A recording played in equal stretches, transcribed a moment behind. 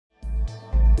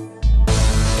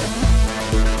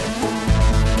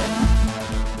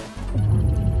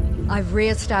I've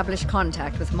re-established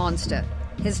contact with Monster.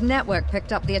 His network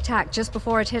picked up the attack just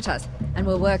before it hit us, and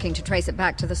we're working to trace it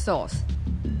back to the source.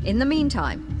 In the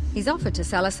meantime, he's offered to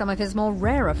sell us some of his more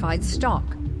rarefied stock.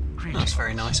 That's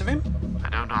very nice of him. I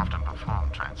don't often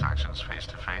perform transactions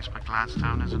face-to-face, but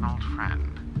Gladstone is an old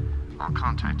friend. I'll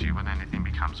contact you when anything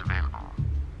becomes available.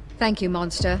 Thank you,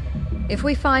 Monster. If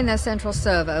we find their central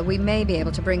server, we may be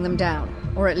able to bring them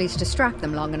down, or at least distract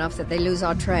them long enough that they lose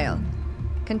our trail.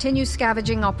 Continue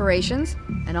scavenging operations,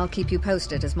 and I'll keep you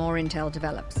posted as more intel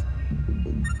develops.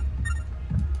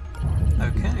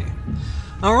 Okay.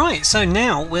 Alright, so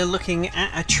now we're looking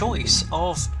at a choice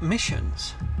of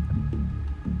missions.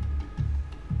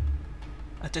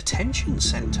 A detention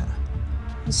centre.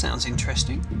 That sounds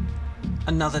interesting.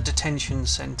 Another detention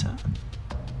centre.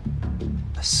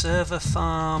 A server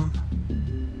farm.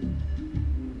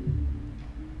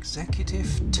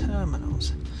 Executive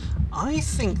terminals. I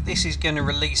think this is going to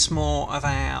release more of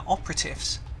our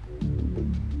operatives.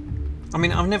 I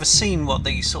mean, I've never seen what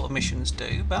these sort of missions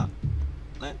do, but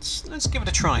let's give it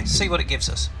a try, see what it gives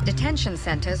us. Detention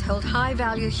centers hold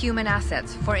high-value human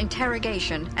assets for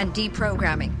interrogation and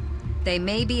deprogramming. They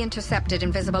may be intercepted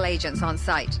invisible agents on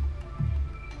site.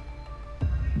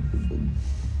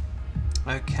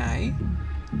 Okay.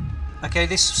 Okay,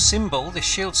 this symbol, this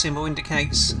shield symbol,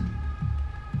 indicates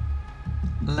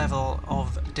level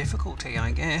of difficulty,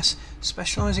 I guess.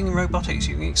 Specialising in robotics,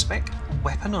 you can expect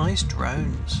weaponised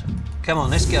drones. Come on,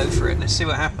 let's go for it. Let's see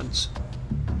what happens.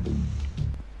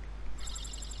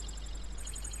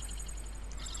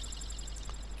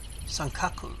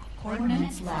 Sankaku.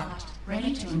 Coordinates locked.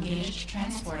 Ready to engage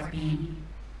transport beam.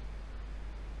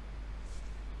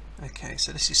 Okay,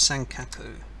 so this is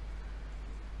Sankaku.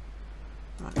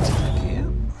 Right, click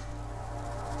here.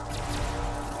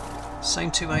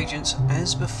 Same two agents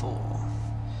as before.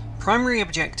 Primary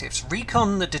objectives: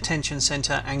 recon the detention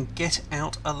centre and get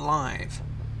out alive.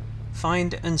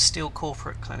 Find and steal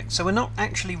corporate clinics. So we're not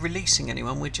actually releasing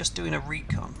anyone, we're just doing a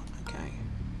recon. Okay.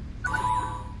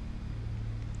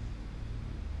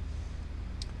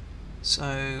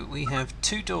 So we have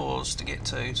 2 doors to get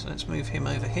to, so let's move him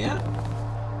over here.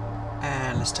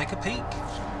 And let's take a peek.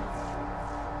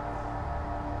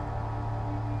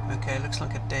 Okay, looks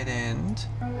like a dead end.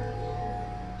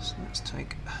 So let's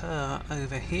take her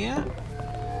over here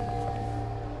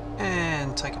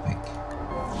and take a peek.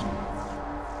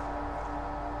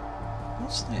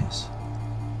 What's this?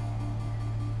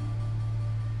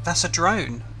 That's a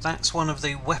drone. That's one of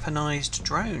the weaponized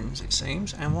drones, it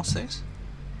seems. And what's this?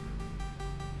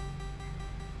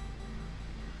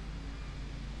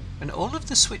 When all of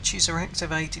the switches are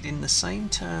activated in the same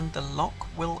turn, the lock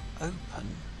will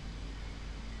open.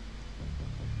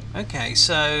 Okay,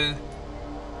 so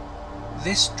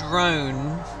this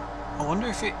drone, I wonder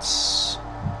if it's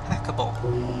hackable.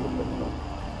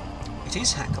 It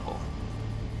is hackable.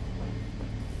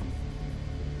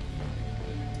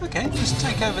 Okay, let's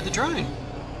take over the drone.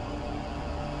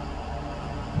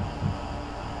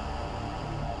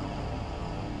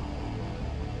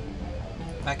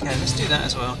 Okay, let's do that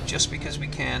as well, just because we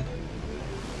can.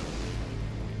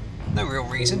 No real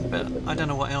reason, but I don't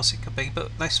know what else it could be,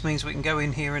 but this means we can go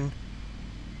in here and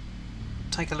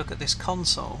take a look at this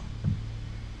console.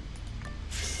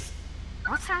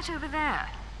 What's that over there?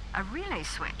 A relay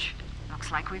switch.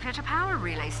 Looks like we've hit a power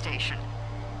relay station.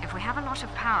 If we have a lot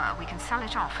of power, we can sell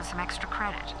it off for some extra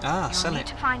credit. Sell it. You'll need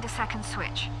to find a second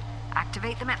switch.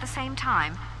 Activate them at the same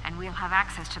time, and we'll have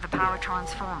access to the power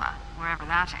transformer, wherever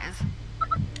that is.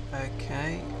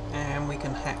 Okay, and we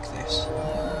can hack this.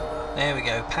 There we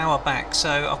go, power back.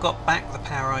 So I've got back the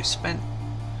power I spent,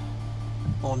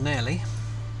 or nearly.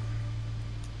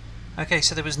 Okay,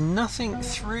 so there was nothing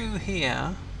through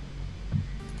here.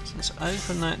 So let's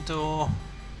open that door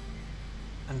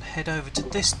and head over to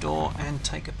this door and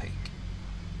take a peek.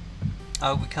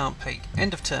 Oh, we can't peek.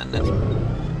 End of turn then.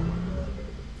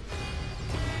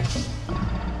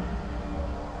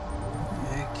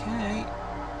 Okay,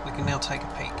 we can now take a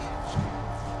peek.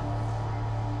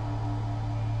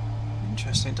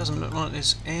 Interesting, it doesn't look like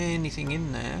there's anything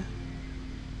in there.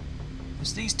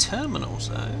 There's these terminals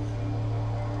though.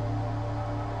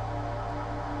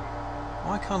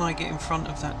 Why can't I get in front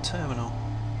of that terminal?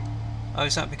 Oh,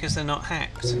 is that because they're not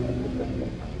hacked? We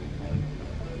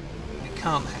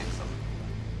can't hack them.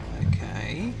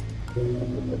 Okay.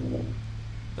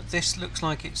 But this looks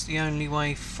like it's the only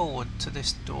way forward to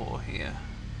this door here.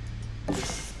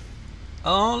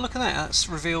 Oh, look at that, that's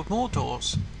revealed more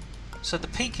doors. So the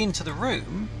peek into the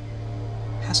room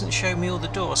hasn't shown me all the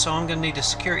doors, so I'm going to need a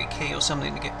security key or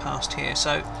something to get past here.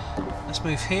 So let's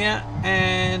move here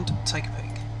and take a peek.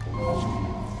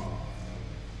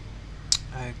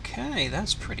 Okay,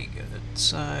 that's pretty good.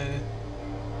 So,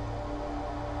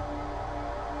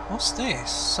 what's this?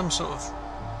 Some sort of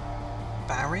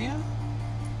barrier?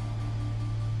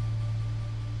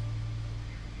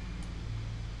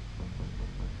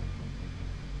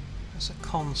 There's a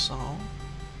console.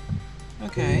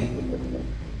 Okay.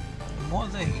 And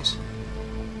what are these?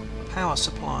 Power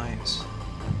supplies.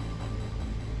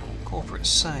 Corporate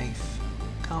safe.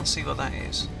 Can't see what that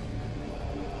is.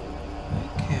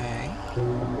 Okay.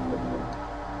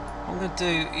 What I'm going to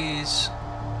do is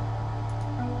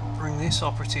bring this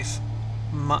operative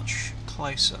much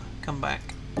closer. Come back.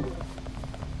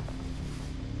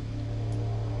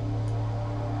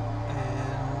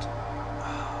 And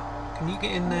can you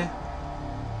get in there?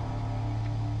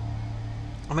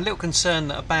 I'm a little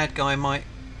concerned that a bad guy might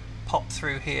pop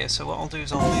through here, so what I'll do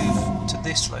is I'll move to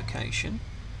this location.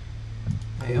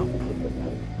 There you are.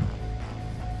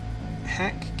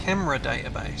 Hack camera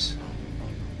database.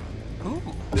 Ooh,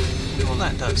 look what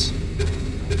that does.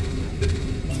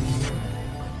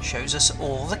 Shows us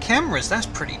all the cameras. That's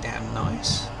pretty damn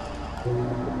nice.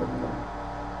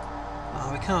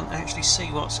 We can't actually see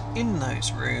what's in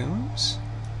those rooms.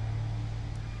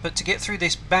 But to get through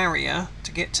this barrier,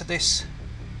 to get to this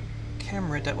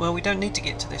camera, well, we don't need to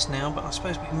get to this now, but I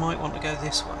suppose we might want to go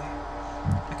this way.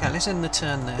 Okay, let's end the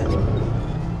turn there.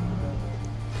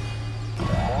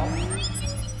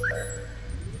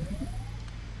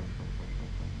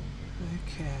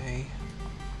 Okay.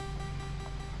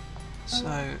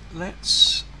 So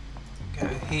let's go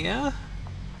here.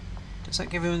 Does that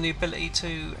give him the ability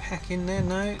to hack in there?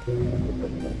 No.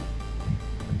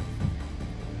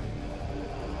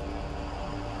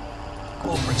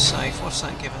 Corporate safe, what's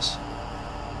that give us?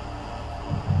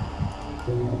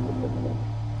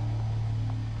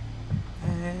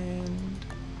 And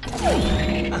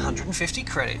 150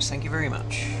 credits, thank you very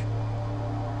much.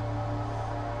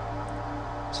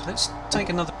 So let's take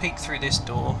another peek through this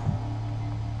door.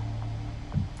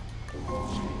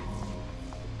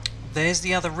 There's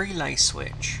the other relay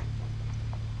switch.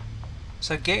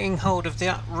 So getting hold of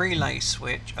that relay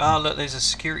switch... Ah, look, there's a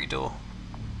security door.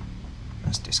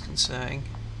 That's disconcerting.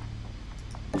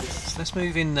 So let's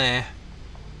move in there.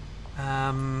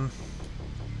 And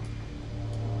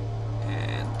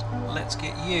let's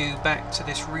get you back to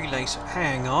this relay. So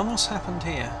hang on, what's happened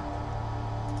here?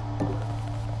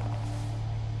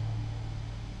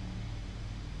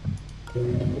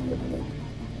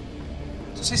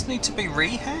 Does this need to be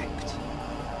rehacked?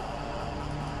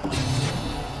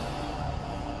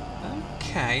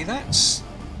 Okay, that's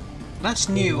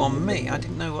new on me. I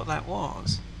didn't know what that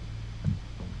was.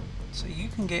 So you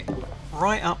can get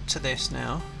right up to this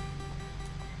now.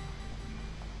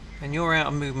 And you're out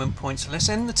of movement points. So let's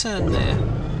end the turn there.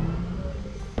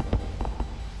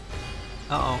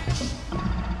 Uh-oh.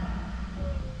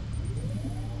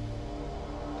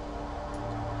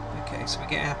 Okay, so we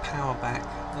get our power back.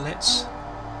 Let's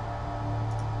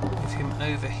move him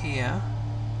over here.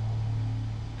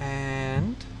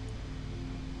 And...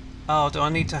 oh, do I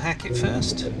need to hack it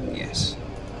first? Yes.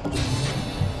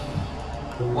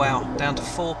 Wow, down to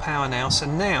 4 power now. So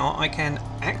now I can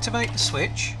activate the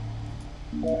switch.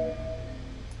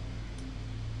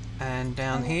 And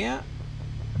down here,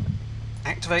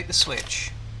 activate the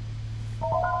switch.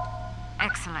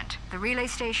 Excellent. The relay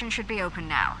station should be open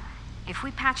now. If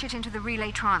we patch it into the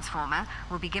relay transformer,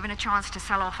 we'll be given a chance to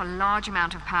sell off a large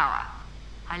amount of power.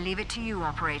 I leave it to you,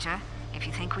 operator, if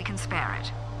you think we can spare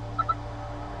it.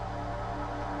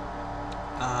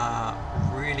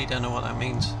 Really don't know what that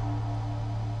means.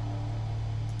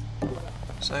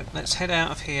 So let's head out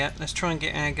of here. Let's try and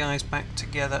get our guys back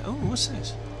together. Oh, what's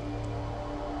this?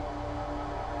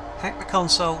 Hack the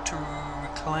console to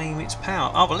reclaim its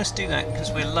power. Oh, well, let's do that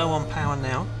because we're low on power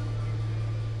now.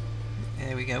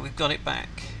 There we go. We've got it back.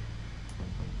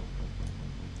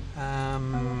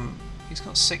 He's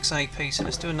got 6 AP, so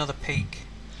let's do another peek.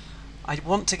 I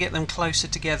want to get them closer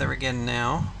together again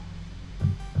now.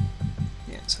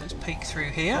 Yeah, so let's peek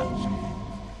through here.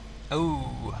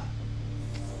 Oh.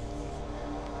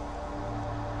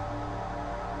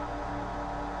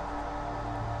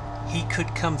 He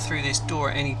could come through this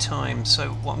door at any time, so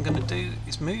what I'm going to do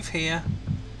is move here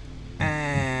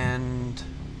and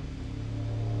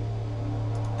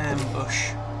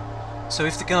ambush. So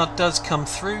if the guard does come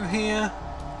through here,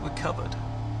 we're covered.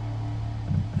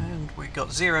 And we've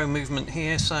got 0 movement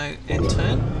here, so end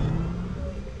turn.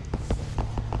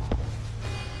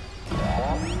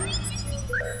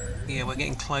 Yeah, we're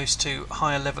getting close to a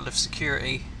higher level of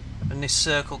security, and this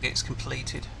circle gets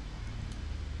completed.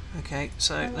 Okay,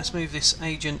 so let's move this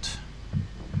agent.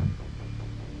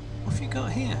 What have you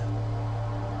got here?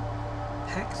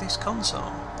 Hack this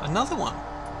console. Another one.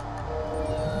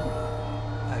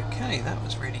 Okay, that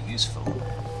was really useful.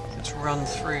 Let's run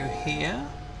through here.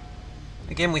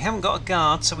 Again, we haven't got a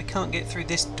guard, so we can't get through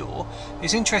this door.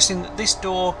 It's interesting that this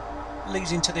door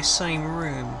leads into this same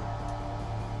room.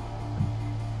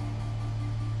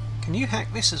 Can you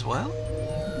hack this as well?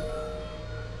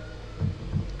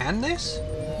 And this?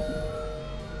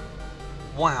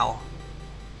 Wow.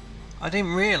 I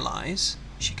didn't realise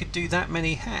she could do that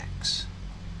many hacks.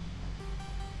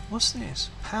 What's this?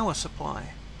 Power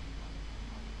supply.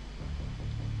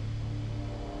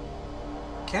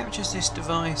 Captures this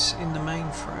device in the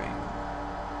mainframe.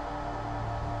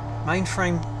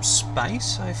 Mainframe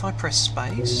space? So if I press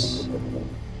space...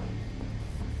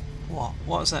 What?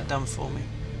 What has that done for me?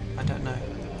 I don't know.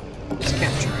 Let's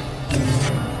capture it.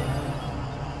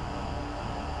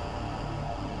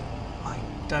 I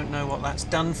don't know what that's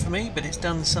done for me, but it's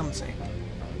done something.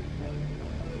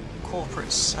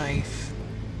 Corporate safe.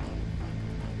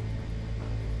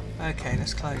 Okay,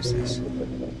 let's close this.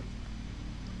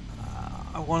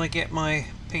 I want to get my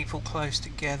people close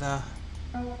together.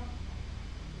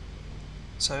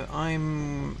 So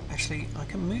I'm... Actually, I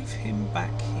can move him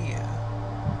back here.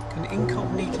 Can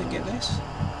Incognita get this?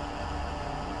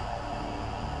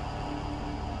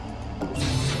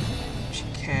 She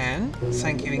can.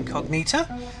 Thank you, Incognita.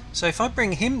 So if I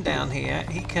bring him down here,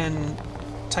 he can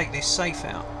take this safe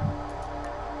out.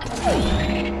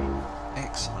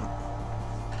 Excellent.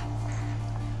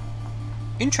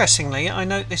 Interestingly, I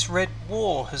note this red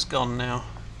wall has gone now.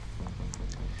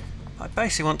 I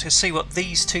basically want to see what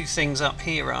these two things up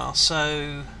here are,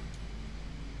 so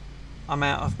I'm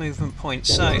out of movement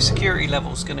points. So security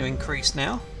level is going to increase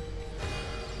now.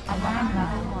 Alarm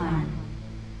level 1.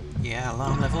 Yeah,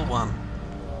 alarm level 1.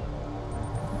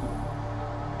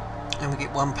 And we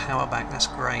get 1 power back, that's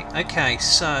great. Okay,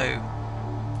 so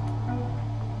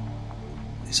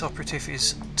this operative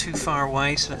is too far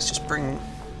away, so let's just bring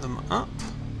them up.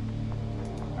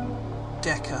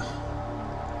 Decker.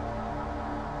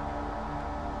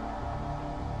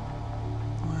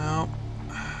 Well,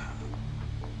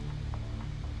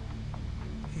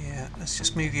 yeah, let's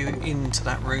just move you into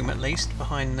that room at least,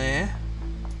 behind there.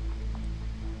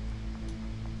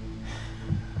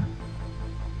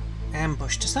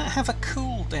 Ambush, does that have a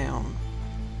cooldown?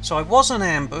 So I was on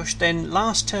ambush, then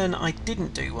last turn I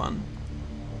didn't do one.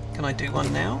 Can I do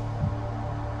one now?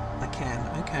 I can,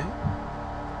 okay.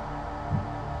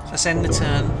 So let's end the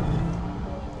turn.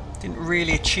 Didn't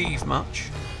really achieve much.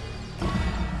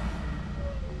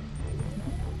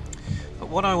 But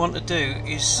what I want to do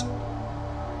is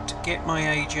to get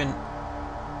my agent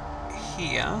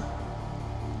here.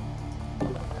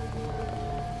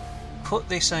 Put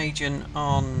this agent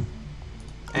on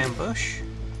ambush.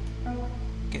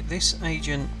 Get this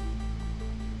agent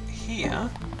here.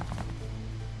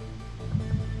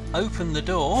 Open the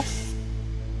door,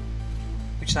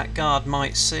 which that guard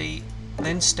might see,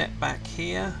 then step back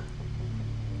here.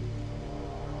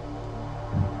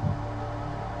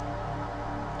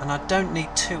 And I don't need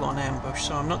 2 on ambush,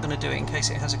 so I'm not going to do it in case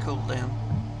it has a cooldown.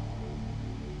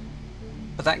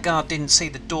 But that guard didn't see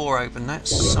the door open,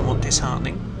 that's somewhat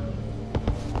disheartening.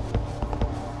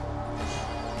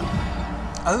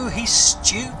 Oh, he's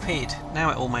stupid! Now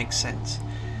it all makes sense.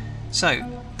 So,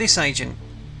 this agent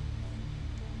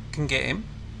can get him,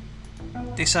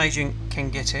 this agent can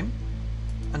get him,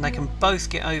 and they can both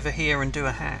get over here and do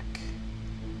a hack.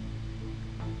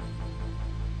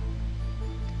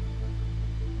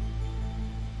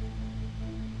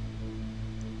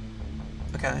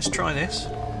 Okay, let's try this.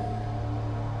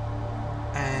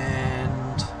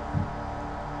 And...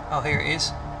 oh, here it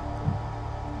is.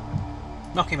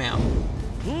 Knock him out.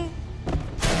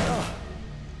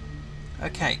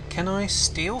 Okay, can I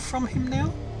steal from him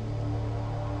now?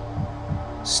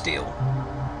 Steal.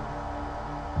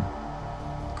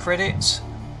 Credits.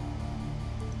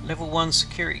 Level 1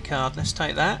 security card. Let's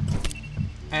take that.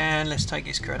 And let's take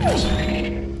his credits.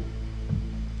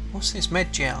 What's this?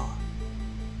 Med gel.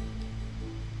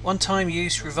 One-time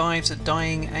use revives a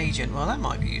dying agent. Well, that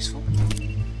might be useful.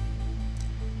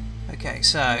 Okay,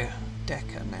 so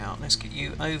Decker now. Let's get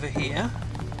you over here.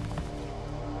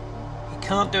 He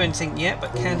can't do anything yet,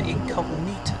 but can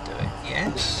Incognita do it?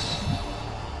 Yes.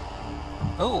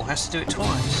 Oh, has to do it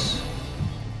twice.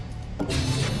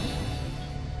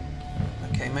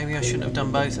 Okay, maybe I shouldn't have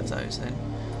done both of those then.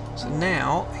 So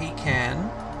now he can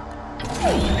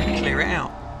clear it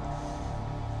out.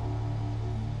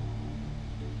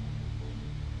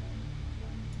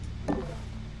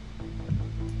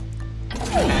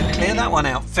 And clear that one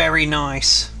out. Very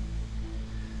nice.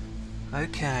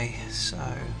 Okay, so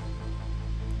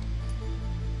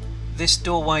this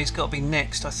doorway's got to be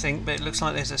next, I think, but it looks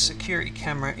like there's a security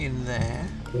camera in there.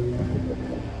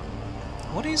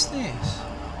 What is this?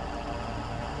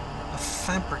 A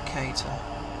fabricator.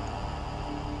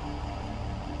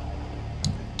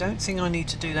 Don't think I need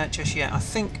to do that just yet. I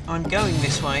think I'm going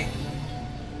this way.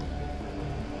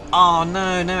 Oh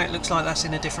no, now it looks like that's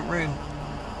in a different room.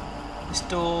 This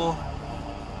door...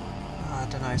 I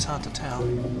don't know, it's hard to tell.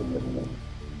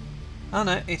 Oh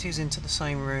no, it is into the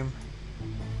same room.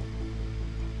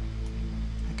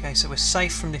 Okay, so we're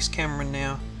safe from this camera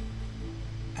now.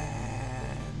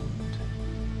 And...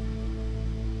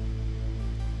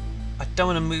 I don't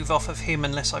want to move off of him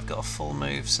unless I've got a full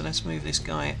move, so let's move this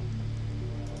guy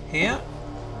here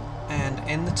and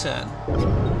end the turn.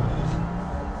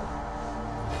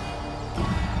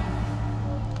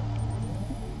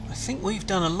 I think we've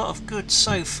done a lot of good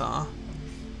so far,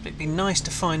 but it'd be nice to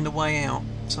find a way out,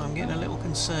 so I'm getting a little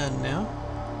concerned now.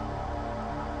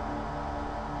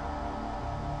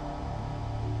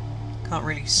 Can't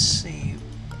really see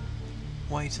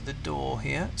way to the door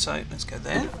here, so let's go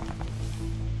there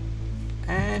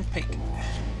and peek.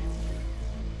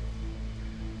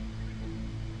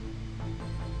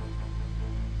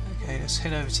 Okay, let's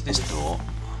head over to this door,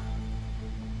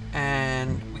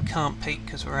 and we can't peek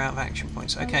because we're out of action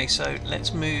points. Okay, so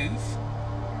let's move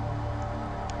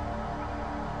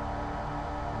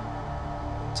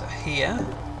to here,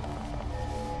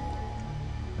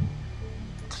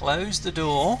 close the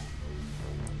door,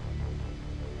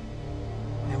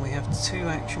 and we have 2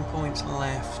 action points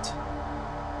left.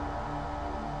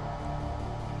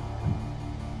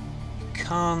 You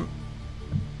can't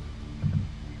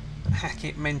hack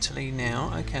it mentally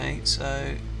now. Okay,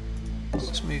 so let's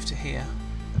just move to here.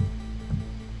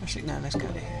 Actually, no, let's go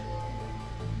to here.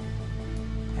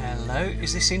 Hello,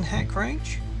 is this in hack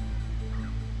range?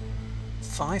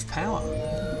 5 power.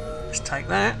 Let's take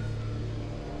that.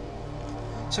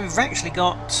 So we've actually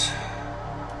got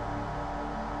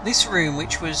this room,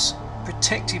 which was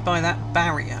protected by that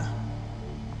barrier.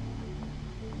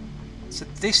 So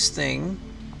this thing,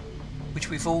 which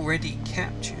we've already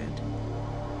captured,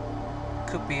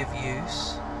 could be of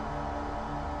use.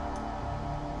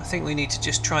 I think we need to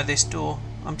just try this door.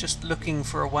 I'm just looking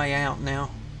for a way out now.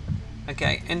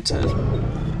 Okay, enter.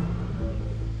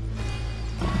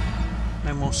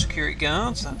 No more security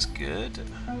guards, that's good.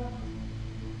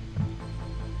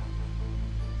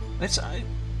 Let's...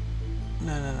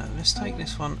 No, let's take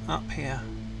this one up here.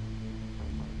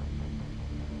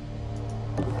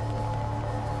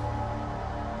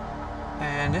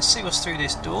 And let's see what's through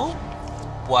this door.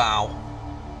 Wow.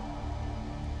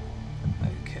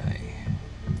 Okay.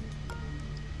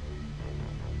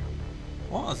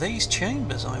 What are these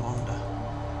chambers, I wonder?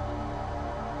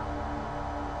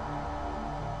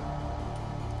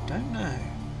 Don't know.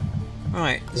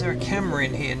 Right, is there a camera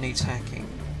in here needs hacking?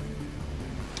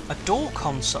 A door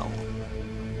console.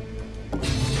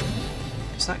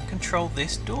 Does that control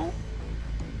this door?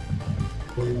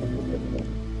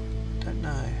 Don't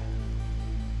know.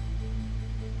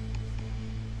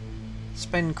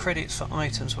 Spend credits for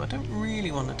items. Well, I don't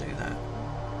really want to do that.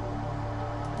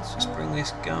 Let's just bring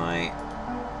this guy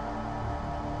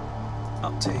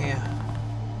up to here.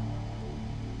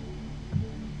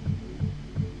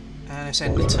 And let's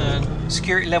end the turn.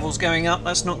 Security level's going up,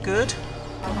 that's not good.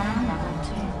 Alarm level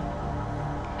 2.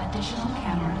 Additional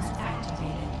cameras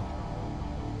activated.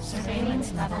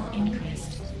 Surveillance level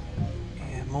increased.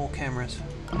 Yeah, more cameras.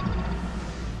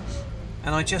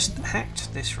 And I just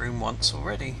hacked this room once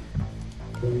already.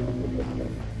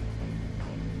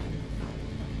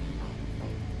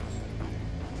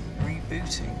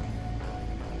 Rebooting.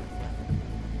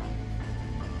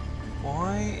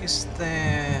 Why is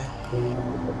there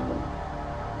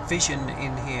vision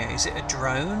in here? Is it a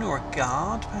drone or a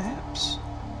guard, perhaps?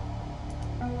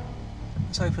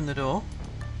 Let's open the door.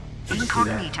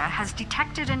 Incognita has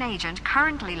detected an agent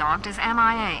currently logged as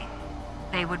MIA.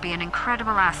 They would be an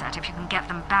incredible asset if you can get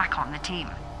them back on the team.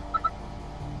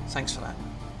 Thanks for that.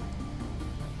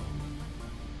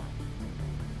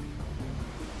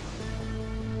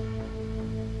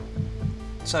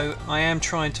 So I am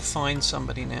trying to find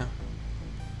somebody now.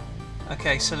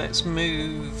 Okay, so let's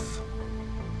move.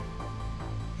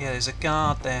 Yeah, there's a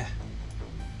guard there.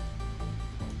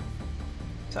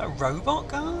 Is that a robot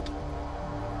guard?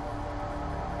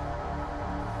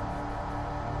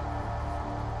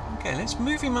 Okay, let's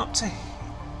move him up to...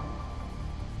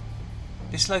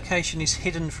 This location is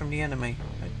hidden from the enemy.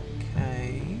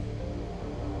 Okay.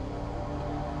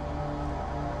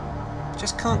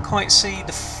 Just can't quite see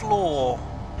the floor.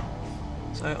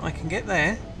 So I can get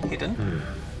there, hidden.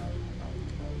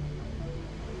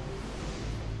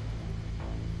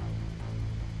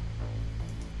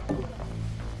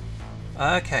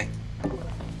 Okay.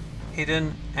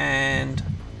 Hidden and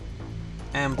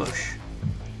ambush.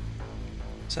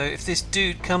 So if this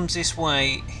dude comes this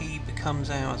way, he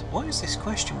becomes ours. What is this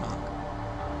question mark?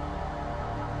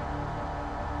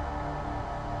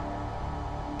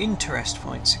 Interest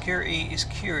point. Security is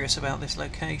curious about this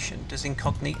location. Does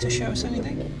incognito show us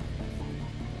anything?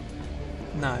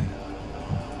 No.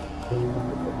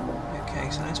 Okay,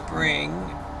 so let's bring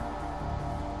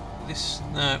this.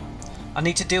 No. I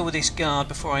need to deal with this guard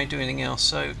before I do anything else,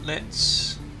 so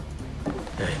let's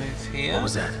move here. What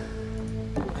was that?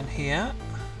 And here.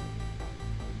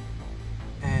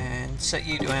 And set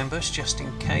you to ambush just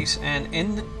in case. And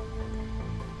in the...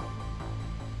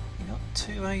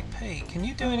 2 AP. Can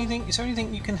you do anything? Is there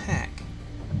anything you can hack?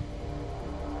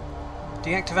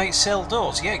 Deactivate cell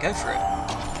doors. Yeah, go for it.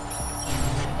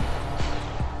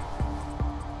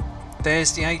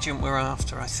 There's the agent we're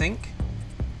after, I think.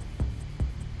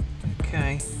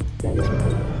 Okay.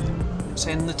 Let's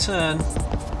end the turn.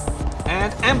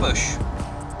 And ambush.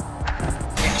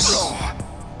 Yes.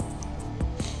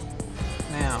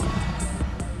 Now.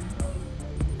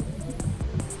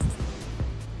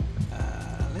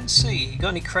 Let's see, you got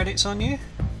any credits on you?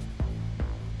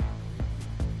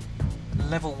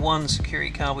 Level 1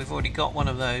 security card, we've already got one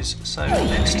of those, so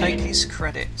let's take his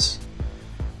credits.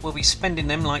 We'll be spending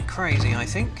them like crazy, I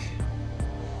think.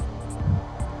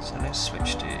 So let's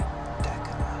switch to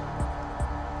Decker.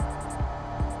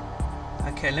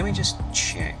 Okay, let me just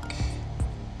check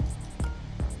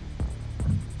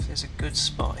if there's a good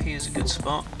spot. Here's a good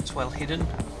spot, it's well hidden.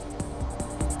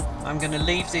 I'm going to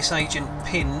leave this agent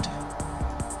pinned.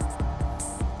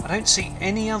 I don't see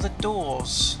any other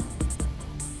doors,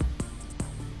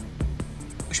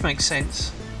 which makes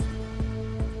sense,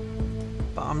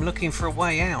 but I'm looking for a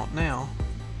way out now,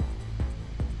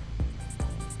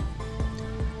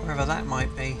 wherever that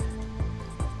might be.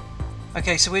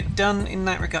 Okay, so we're done in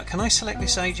that regard. Can I select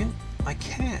this agent? I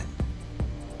can.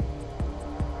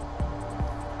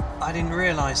 I didn't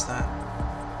realise that.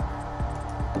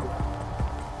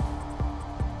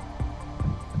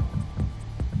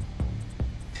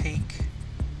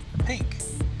 Peek.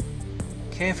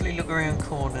 Carefully look around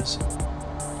corners.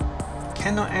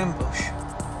 Cannot ambush.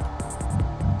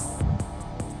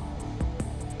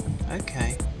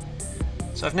 Okay.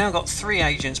 So I've now got 3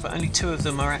 agents, but only 2 of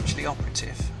them are actually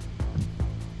operative.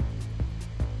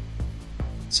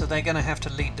 So they're going to have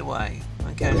to lead the way.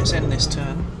 Okay, let's end this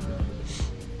turn.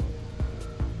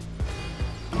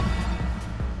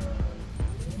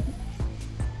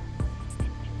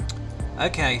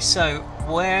 Okay, so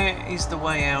where is the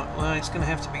way out? Well, it's going to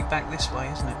have to be back this way,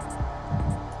 isn't it?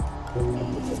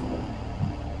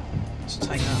 Let's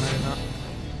take that over.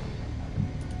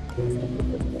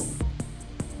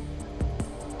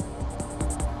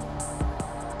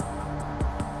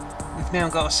 We've now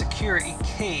got a security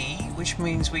key, which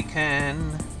means we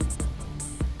can...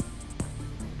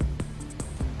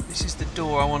 This is the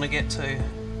door I want to get to.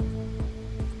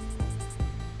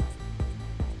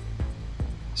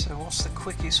 So what's the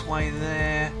quickest way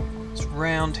there? It's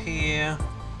round here,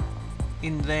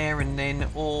 in there, and then,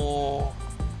 or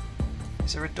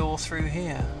is there a door through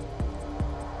here?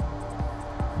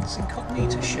 It's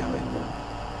incognito showing.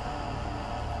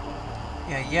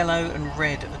 Yeah, yellow and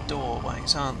red are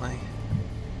doorways, aren't they?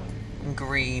 And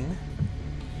green.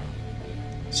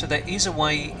 So there is a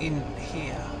way in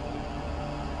here.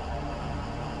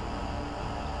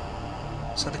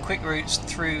 So the quick route's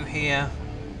through here.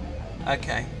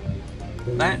 Okay,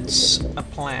 that's a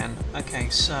plan. Okay,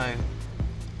 so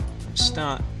let's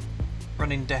start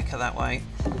running Decker that way.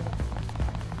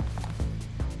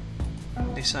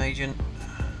 This agent.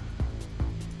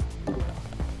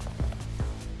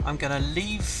 I'm going to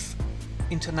leave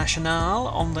International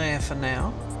on there for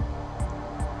now.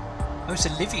 Oh, it's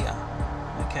Olivia.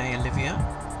 Okay, Olivia.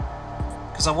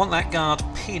 Because I want that guard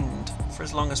pinned for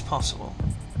as long as possible.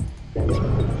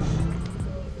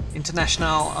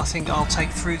 International, I think I'll take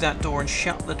through that door and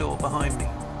shut the door behind me.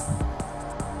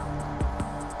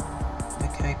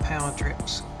 Okay, power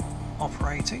drips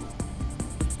operating.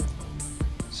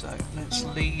 So let's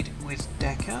lead with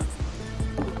Decker.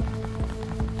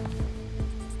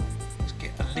 Let's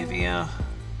get Olivia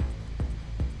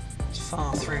as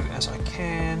far through as I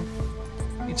can.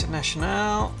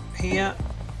 International here.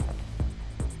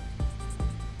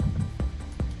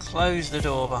 Close the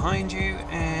door behind you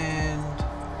and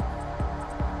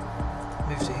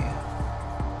move to here.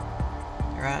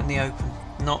 You're out in the open.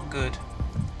 Not good.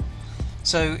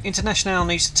 So International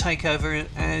needs to take over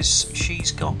as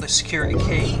she's got the security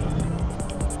key.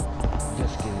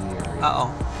 Just get in the area.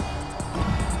 Uh-oh.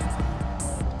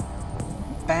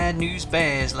 Bad news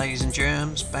bears, ladies and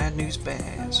germs. Bad news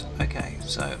bears. Okay,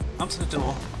 so up to the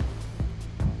door.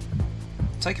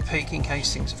 Take a peek in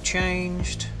case things have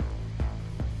changed.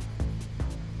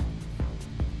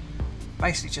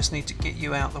 Basically just need to get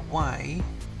you out of the way.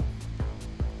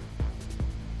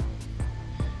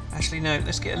 Actually no,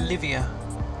 let's get Olivia.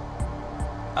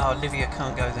 Oh, Olivia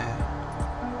can't go there.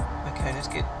 Okay, let's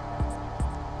get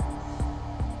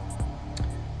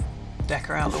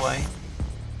Decker out of the way.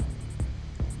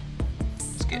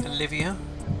 Let's get Olivia.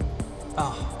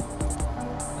 Oh,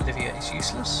 Olivia is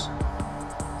useless.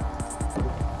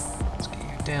 Let's get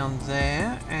you down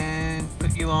there and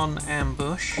put you on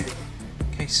ambush in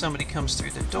case somebody comes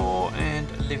through the door. And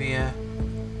Olivia,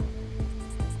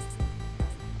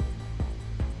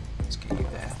 let's get you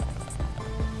there.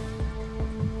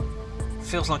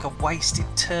 Feels like a wasted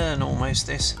turn almost,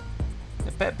 this.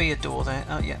 There better be a door there.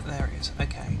 Oh yeah, there it is.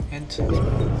 Okay, enter.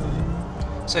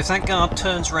 So if that guard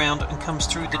turns round and comes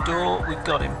through the door, we've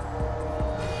got him.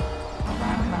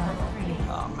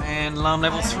 Oh man, alarm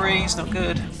level 3 is not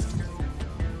good.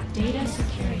 Data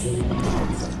security.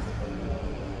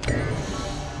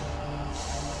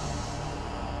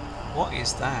 What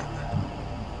is that?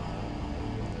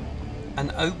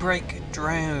 An O-break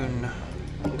drone.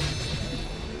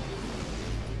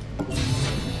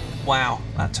 Wow,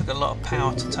 that took a lot of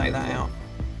power to take that out.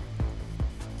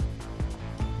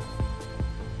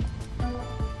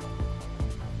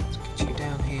 Let's get you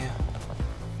down here.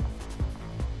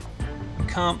 You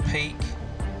can't peek.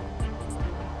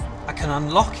 I can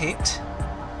unlock it,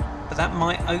 but that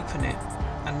might open it,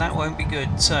 and that won't be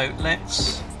good. So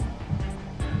let's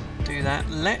do that.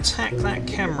 Let's hack that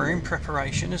camera in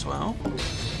preparation as well.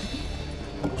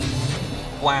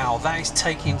 Wow, that is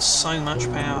taking so much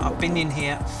power. I've been in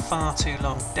here far too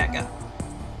long. Decker,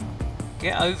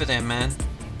 get over there, man.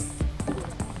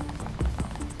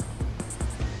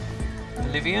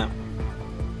 Olivia.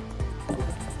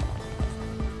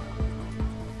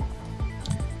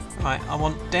 Right, I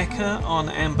want Decker on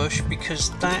ambush because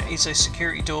that is a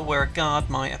security door where a guard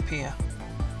might appear.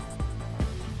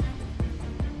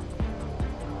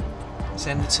 Let's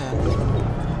end the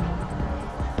turn.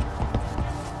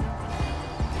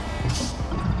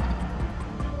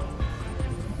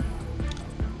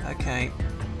 Okay,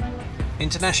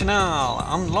 International,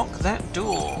 unlock that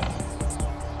door.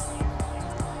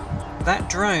 That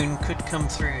drone could come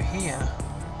through here.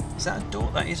 Is that a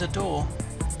door? That is a door.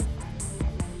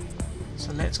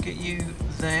 So let's get you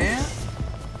there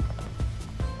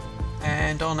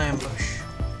and on ambush.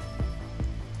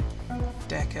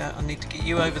 Decker, I need to get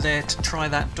you over there to try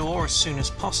that door as soon as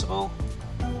possible.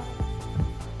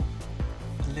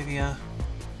 Olivia,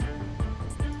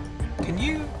 can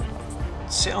you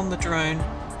sit on the drone?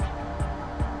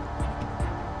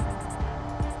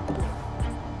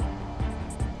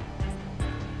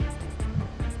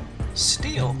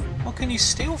 Steal? What can you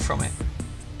steal from it?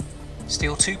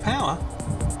 Steal 2 power?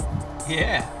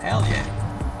 Yeah, hell yeah.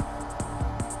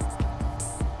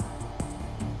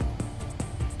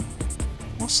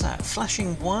 What's that?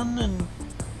 Flashing 1 and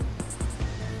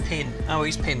pin. Oh,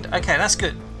 he's pinned. Okay, that's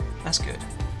good. That's good.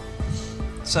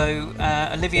 So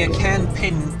Olivia can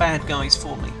pin bad guys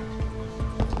for me,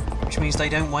 which means they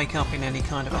don't wake up in any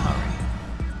kind of a hurry.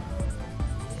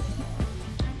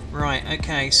 Right,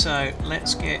 okay, so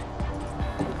let's get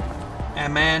our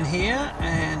man here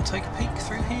and take a peek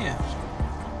through here.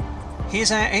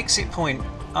 Here's our exit point.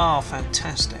 Oh,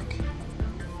 fantastic.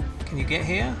 Can you get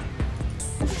here?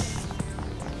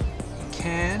 You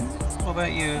can. What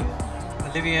about you,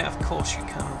 Olivia? Of course you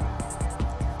can't.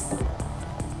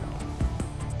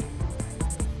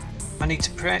 I need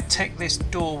to protect this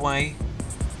doorway.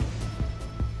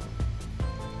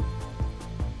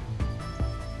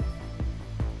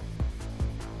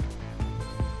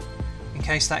 In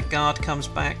case that guard comes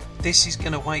back. This is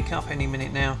going to wake up any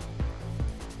minute now.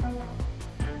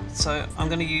 So I'm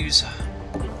going to use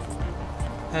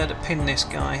her to pin this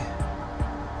guy.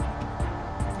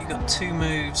 You've got 2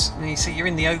 moves. And you see you're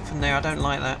in the open there. I don't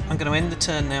like that. I'm going to end the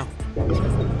turn now.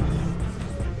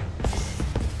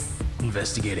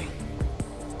 Investigating.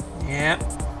 Yep,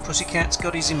 Pussycat's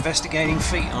got his investigating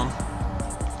feet on.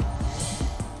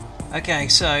 Okay,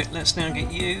 so let's now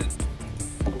get you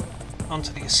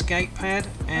onto the escape pad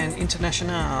and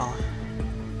International.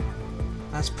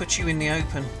 Let's put you in the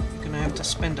open. You're going to have to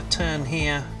spend a turn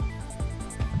here.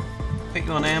 Put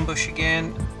you on ambush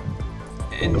again.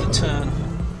 End the turn.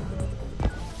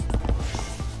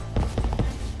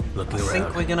 Looking I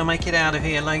think we're going to make it out of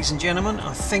here, ladies and gentlemen.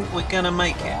 I think we're going to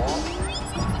make it.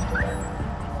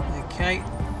 Okay,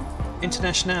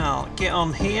 International, get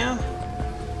on here.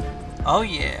 Oh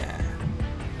yeah.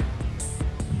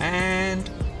 And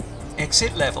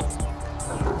exit level.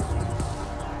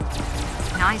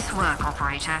 Nice work,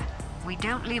 operator. We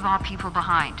don't leave our people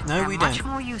behind. No, we They're much don't.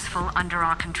 more useful under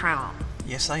our control.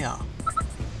 Yes, they are.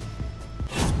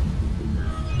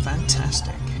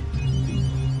 Fantastic.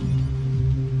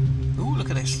 Ooh, look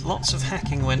at this. Lots of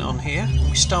hacking went on here.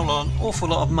 We stole an awful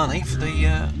lot of money for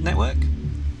the network.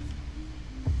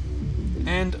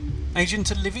 And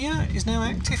Agent Olivia is now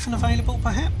active and available,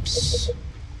 perhaps?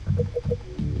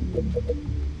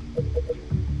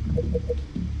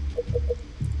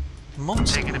 I'm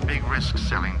taking a big risk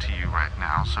selling to you right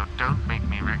now, so don't make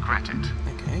me regret it.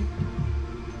 Okay.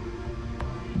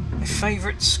 My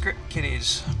favourite script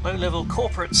kiddies. Low-level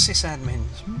corporate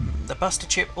sysadmins. The Buster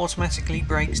chip automatically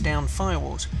breaks down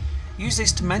firewalls. Use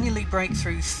this to manually break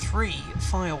through 3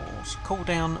 firewalls. Call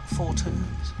down 4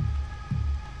 turns.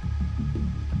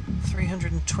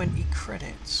 320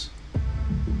 credits.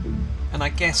 And I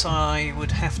guess I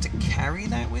would have to carry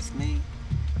that with me?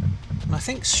 And I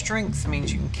think strength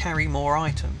means you can carry more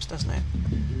items, doesn't it?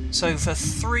 So for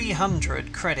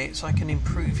 300 credits I can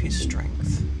improve his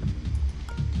strength.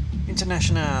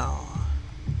 International.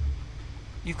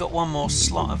 You've got one more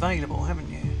slot available,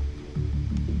 haven't you?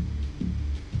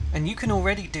 And you can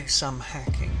already do some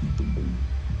hacking.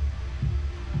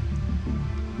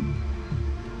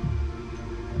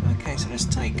 Okay, so let's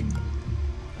take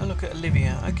a look at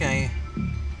Olivia. Okay.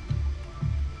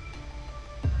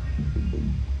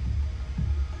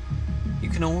 You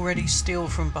can already steal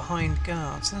from behind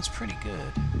guards. That's pretty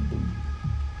good.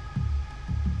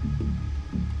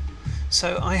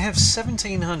 So I have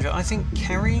 1700. I think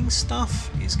carrying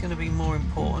stuff is going to be more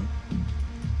important.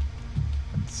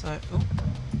 So,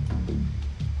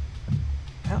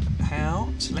 how?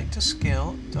 Select a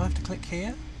skill. Do I have to click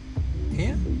here?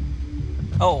 Here?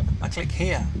 Oh, I click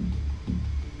here.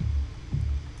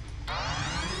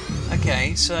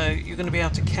 Okay, so you're going to be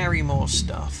able to carry more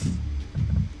stuff.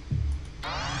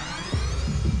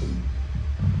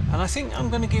 And I think I'm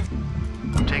going to give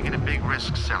I'm taking a big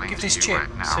risk selling this to you chip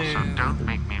right now, to so don't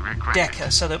make me regret Decker,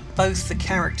 it. so that both the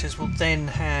characters will then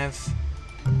have...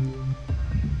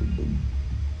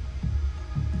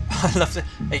 I love that.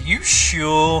 Are you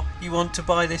sure you want to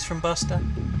buy this from Buster?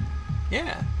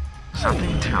 Yeah.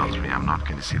 Something tells me I'm not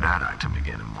going to see that item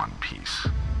again in one piece.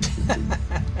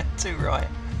 Too right.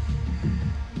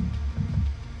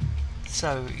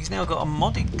 So, he's now got a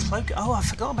modded cloak. Oh, I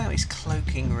forgot about his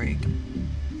cloaking rig.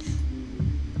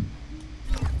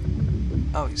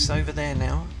 Oh, it's over there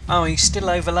now. Oh, he's still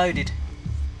overloaded.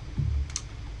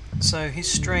 So, his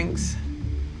strength...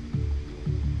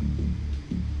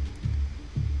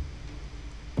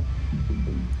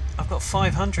 I've got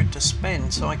 500 to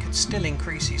spend, so I could still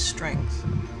increase his strength.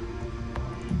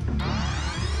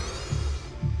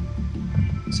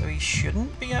 So he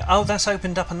shouldn't be... Oh, that's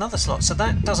opened up another slot, so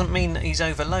that doesn't mean that he's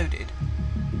overloaded.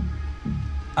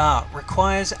 Ah,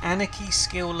 requires Anarchy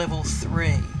skill level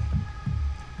 3.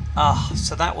 Ah,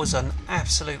 so that was an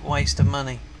absolute waste of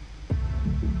money.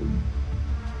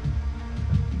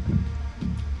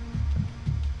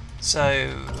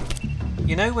 So,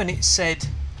 you know when it said,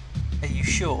 are you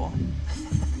sure?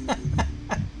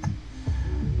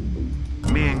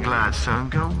 Me and Gladstone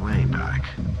go way back.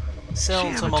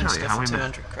 Sell to Monster for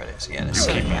 200 credits. Yeah, let's You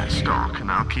sell keep it me in back. stock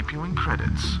and I'll keep you in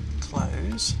credits.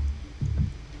 Close.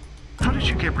 How did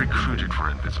you get recruited for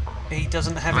Invisible? He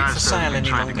doesn't have it for sale any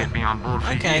trying longer. to get me on board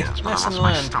for Okay, years, but I lesson lost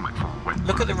my learned. stomach for wet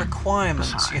Look at the work.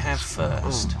 requirements you have Besides,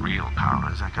 first. all real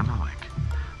power is economic.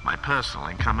 My personal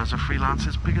income as a freelancer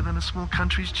is bigger than a small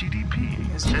country's GDP.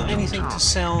 Has he got Gentle anything to tongue.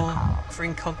 sell for I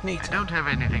incognito? don't have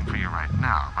anything for you right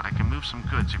now, but I can move some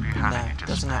goods if you have any No, to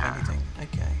doesn't spare. have anything.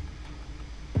 Okay.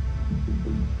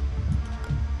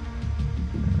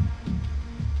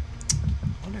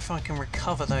 I wonder if I can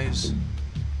recover those.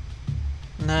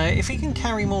 No, if he can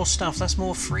carry more stuff, that's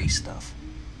more free stuff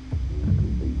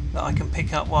that I can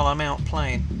pick up while I'm out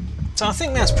playing. So I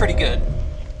think that's pretty good.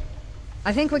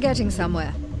 I think we're getting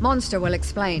somewhere. Monster will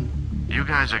explain. You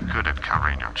guys are good at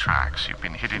covering your tracks. You've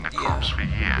been hitting the corpse for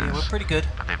years. Yeah, we're pretty good.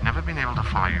 But they've never been able to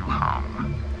follow you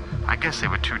home. I guess they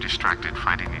were too distracted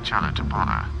fighting each other to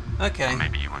bother. Okay. Or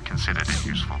maybe you were considered a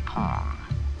useful pawn.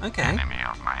 Okay. Enemy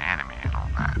of my enemy and all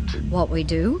that. What we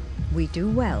do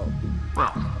well.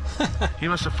 Well, you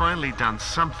must have finally done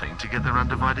something to get their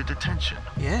undivided attention.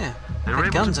 Yeah. They were Had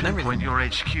able guns to and pinpoint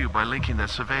everything. your HQ by linking their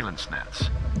surveillance nets.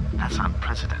 That's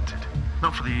unprecedented.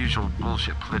 Not for the usual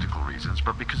bullshit political reasons,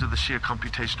 but because of the sheer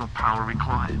computational power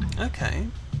required. Okay.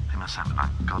 They must have an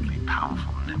ungodly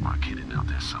powerful network hidden out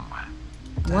there somewhere.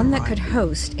 One that right. could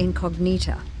host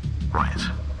incognita. Right.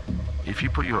 If you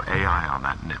put your AI on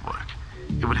that network,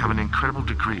 it would have an incredible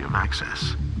degree of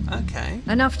access. Okay.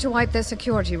 Enough to wipe their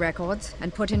security records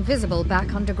and put Invisible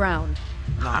back underground.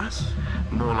 Nice.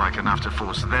 More like enough to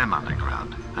force them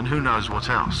underground, and who knows what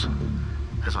else.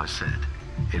 As I said,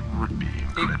 it would be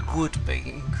incredible. It would be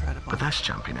incredible. But that's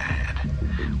jumping ahead.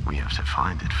 We have to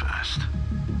find it first.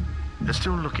 They're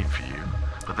still looking for you,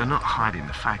 but they're not hiding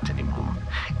the fact anymore.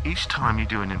 Each time you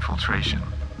do an infiltration,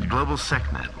 the global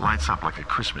SecNet lights up like a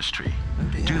Christmas tree. Oh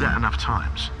dear. Do that enough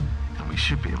times, and we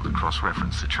should be able to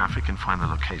cross-reference the traffic and find the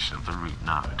location of the root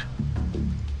node.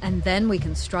 And then we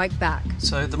can strike back.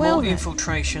 So the Well more then,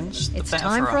 infiltrations, the It's better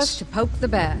time for for us to poke the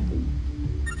bear.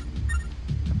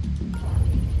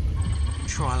 I'm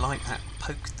sure I like that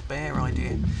poke the bear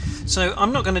idea. So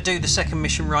I'm not going to do the second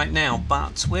mission right now,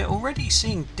 but we're already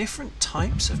seeing different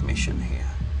types of mission here.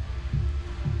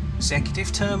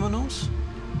 Executive terminals,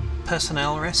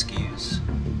 personnel rescues,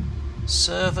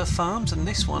 server farms, and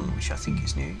this one, which I think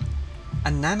is new, a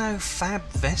nano-fab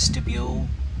vestibule,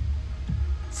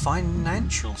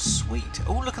 financial suite.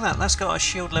 Oh, look at that, that's got a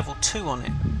shield level 2 on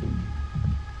it.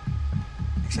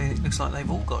 Actually, it looks like they've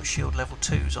all got shield level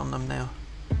 2s on them now.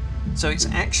 So it's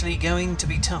actually going to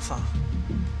be tougher.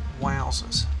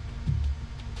 Wowzers.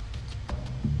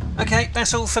 Okay,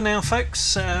 that's all for now,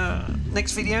 folks.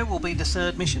 Next video will be the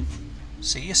third mission.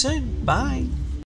 See you soon. Bye.